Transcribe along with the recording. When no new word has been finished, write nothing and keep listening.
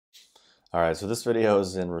All right, so this video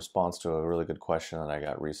is in response to a really good question that I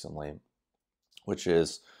got recently, which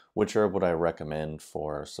is which herb would I recommend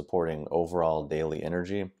for supporting overall daily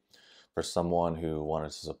energy for someone who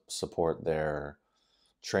wanted to support their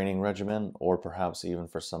training regimen, or perhaps even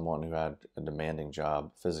for someone who had a demanding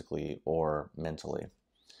job physically or mentally.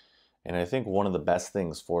 And I think one of the best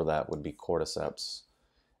things for that would be cordyceps.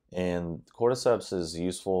 And cordyceps is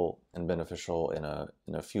useful and beneficial in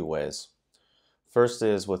a few ways. First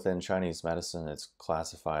is within Chinese medicine, it's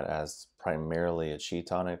classified as primarily a qi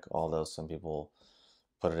tonic, although some people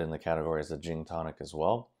put it in the category as a jing tonic as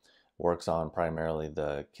well. Works on primarily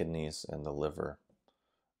the kidneys and the liver,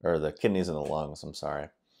 or the kidneys and the lungs, I'm sorry.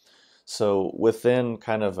 So within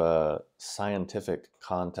kind of a scientific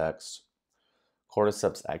context,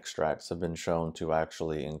 cordyceps extracts have been shown to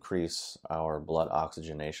actually increase our blood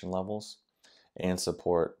oxygenation levels and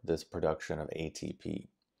support this production of ATP,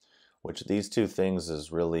 which these two things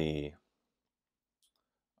are really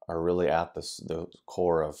at the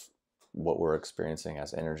core of what we're experiencing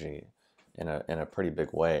as energy in a pretty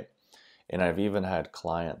big way. And I've even had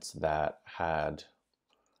clients that had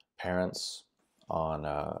parents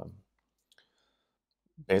on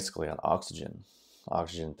basically on oxygen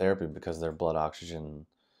therapy because their blood oxygen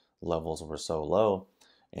levels were so low,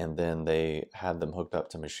 and then they had them hooked up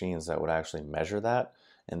to machines that would actually measure that,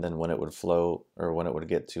 and then when it would flow or when it would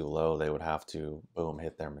get too low, they would have to boom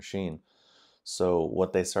hit their machine. So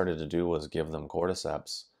what they started to do was give them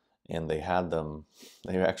cordyceps, and they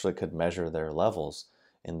actually could measure their levels,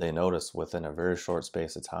 and they noticed within a very short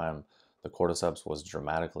space of time, the cordyceps was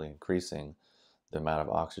dramatically increasing the amount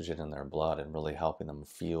of oxygen in their blood and really helping them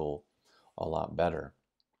feel a lot better.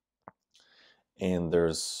 And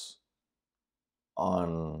there's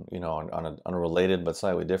on a related but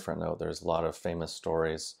slightly different note, there's a lot of famous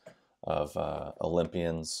stories of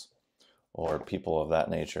Olympians or people of that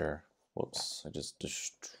nature. Whoops, I just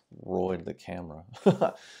destroyed the camera.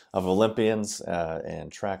 Of Olympians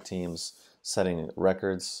and track teams setting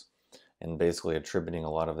records and basically attributing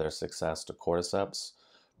a lot of their success to cordyceps.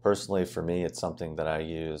 Personally, for me, it's something that I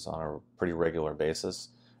use on a pretty regular basis,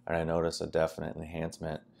 and I notice a definite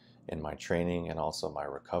enhancement in my training and also my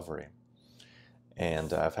recovery.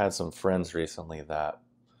 And I've had some friends recently that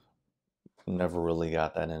never really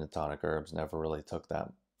got that into tonic herbs, never really took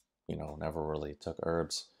that, never really took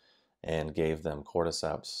herbs, and gave them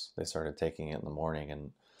cordyceps. They started taking it in the morning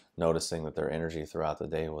and noticing that their energy throughout the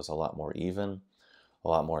day was a lot more even, a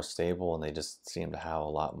lot more stable, and they just seemed to have a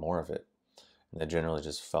lot more of it. And they generally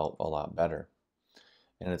just felt a lot better.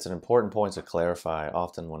 And it's an important point to clarify.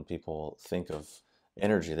 Often when people think of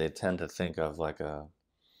energy, they tend to think of like a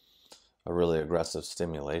really aggressive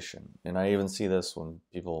stimulation. And I even see this when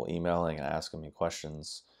people emailing and asking me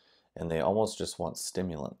questions, and they almost just want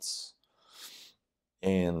stimulants.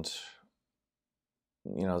 And,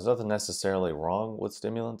 there's nothing necessarily wrong with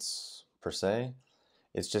stimulants per se.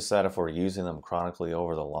 It's just that if we're using them chronically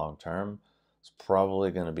over the long term, it's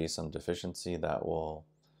probably going to be some deficiency that will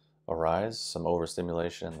arise, some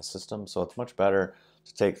overstimulation in the system. So it's much better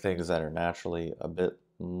to take things that are naturally a bit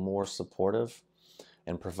more supportive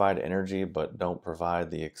and provide energy, but don't provide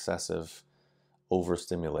the excessive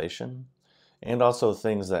overstimulation. And also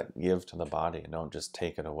things that give to the body and don't just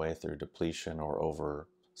take it away through depletion or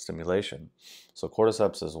overstimulation. So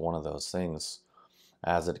cordyceps is one of those things,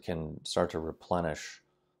 as it can start to replenish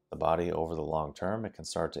the body over the long term. It can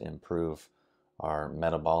start to improve our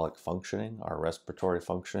metabolic functioning, our respiratory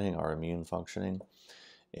functioning, our immune functioning.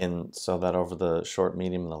 And so that over the short,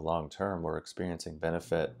 medium, and the long term, we're experiencing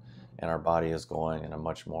benefit and our body is going in a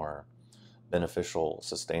much more beneficial,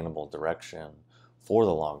 sustainable direction for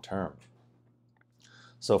the long term.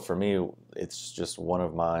 So for me, it's just one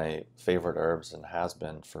of my favorite herbs and has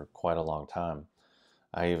been for quite a long time.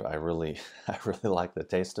 I really, I really like the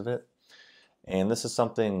taste of it. And this is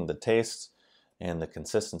something, the taste and the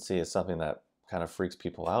consistency is something that kind of freaks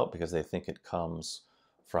people out because they think it comes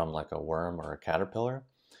from like a worm or a caterpillar.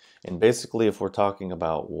 And basically, if we're talking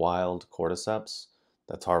about wild cordyceps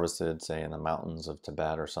that's harvested, say, in the mountains of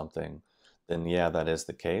Tibet or something, then yeah, that is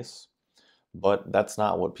the case. But that's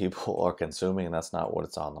not what people are consuming, and that's not what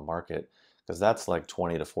it's on the market, because that's like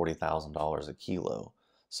 $20,000 to $40,000 a kilo.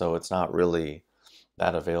 So it's not really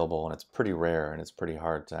that available, and it's pretty rare, and it's pretty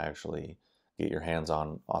hard to actually get your hands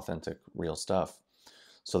on authentic, real stuff.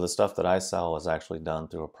 So the stuff that I sell is actually done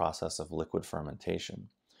through a process of liquid fermentation.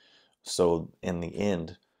 So in the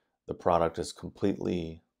end, the product is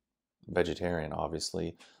completely vegetarian,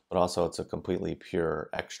 obviously, but also it's a completely pure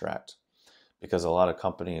extract because a lot of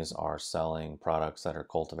companies are selling products that are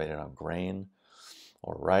cultivated on grain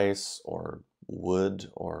or rice or wood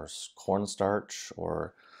or cornstarch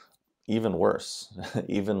or even worse,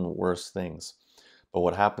 even worse things. But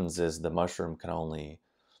what happens is the mushroom can only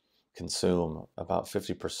consume about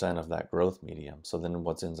 50% of that growth medium. So then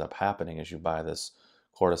what ends up happening is you buy this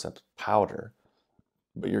cordyceps powder,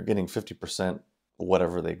 but you're getting 50%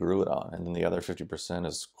 whatever they grew it on. And then the other 50%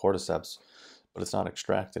 is cordyceps, but it's not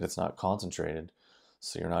extracted, it's not concentrated.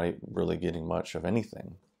 So you're not really getting much of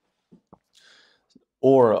anything.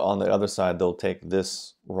 Or on the other side, they'll take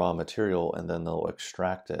this raw material and then they'll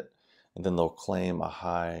extract it, and then they'll claim a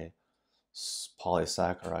high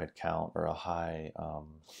polysaccharide count or a high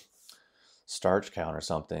starch count or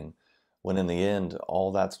something, when in the end,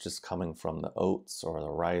 all that's just coming from the oats or the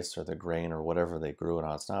rice or the grain or whatever they grew it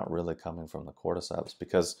on. It's not really coming from the cordyceps,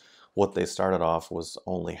 because what they started off was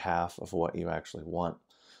only half of what you actually want.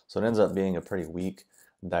 So it ends up being a pretty weak,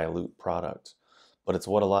 dilute product. But it's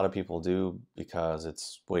what a lot of people do because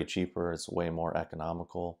it's way cheaper, it's way more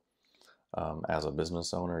economical. As a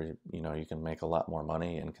business owner, you can make a lot more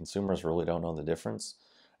money, and consumers really don't know the difference.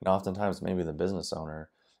 And oftentimes, maybe the business owner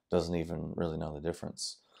doesn't even really know the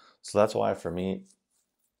difference. So that's why, for me,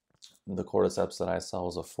 the cordyceps that I sell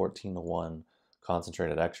is a 14-to-1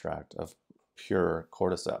 concentrated extract of pure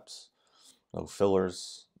cordyceps. No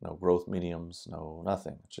fillers, no growth mediums, no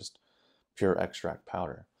nothing. Just pure extract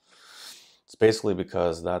powder. It's basically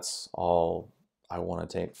because that's all I want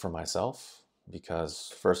to take for myself,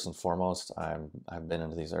 because first and foremost, I've been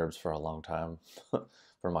into these herbs for a long time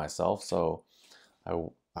for myself, so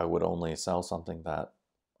I would only sell something that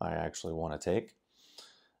I actually want to take,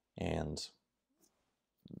 and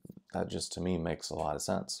that just to me makes a lot of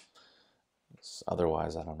sense.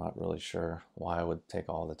 Otherwise, I'm not really sure why I would take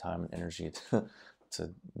all the time and energy to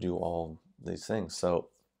do all these things. So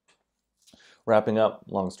wrapping up,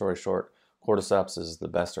 long story short, cordyceps is the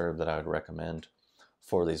best herb that I would recommend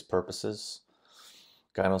for these purposes.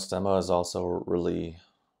 Gynostemma is also really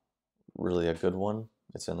a good one.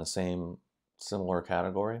 It's in the same similar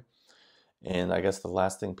category. And I guess the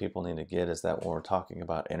last thing people need to get is that when we're talking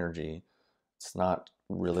about energy, it's not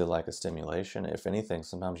really like a stimulation. If anything,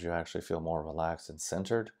 sometimes you actually feel more relaxed and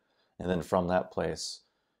centered. And then from that place,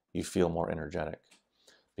 you feel more energetic.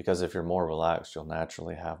 Because if you're more relaxed, you'll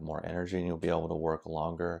naturally have more energy, and you'll be able to work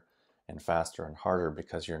longer and faster and harder,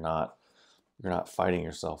 because you're not fighting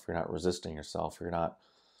yourself, you're not resisting yourself, you're not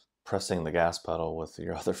pressing the gas pedal with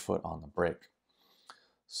your other foot on the brake.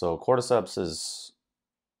 So cordyceps is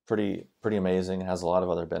pretty amazing. It has a lot of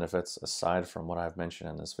other benefits aside from what I've mentioned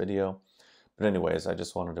in this video. But anyways, I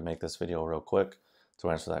just wanted to make this video real quick to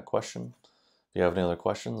answer that question. If you have any other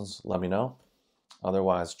questions, let me know.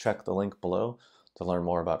 Otherwise, check the link below to learn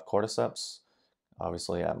more about cordyceps,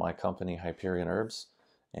 obviously at my company, Hyperion Herbs,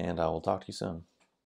 and I will talk to you soon.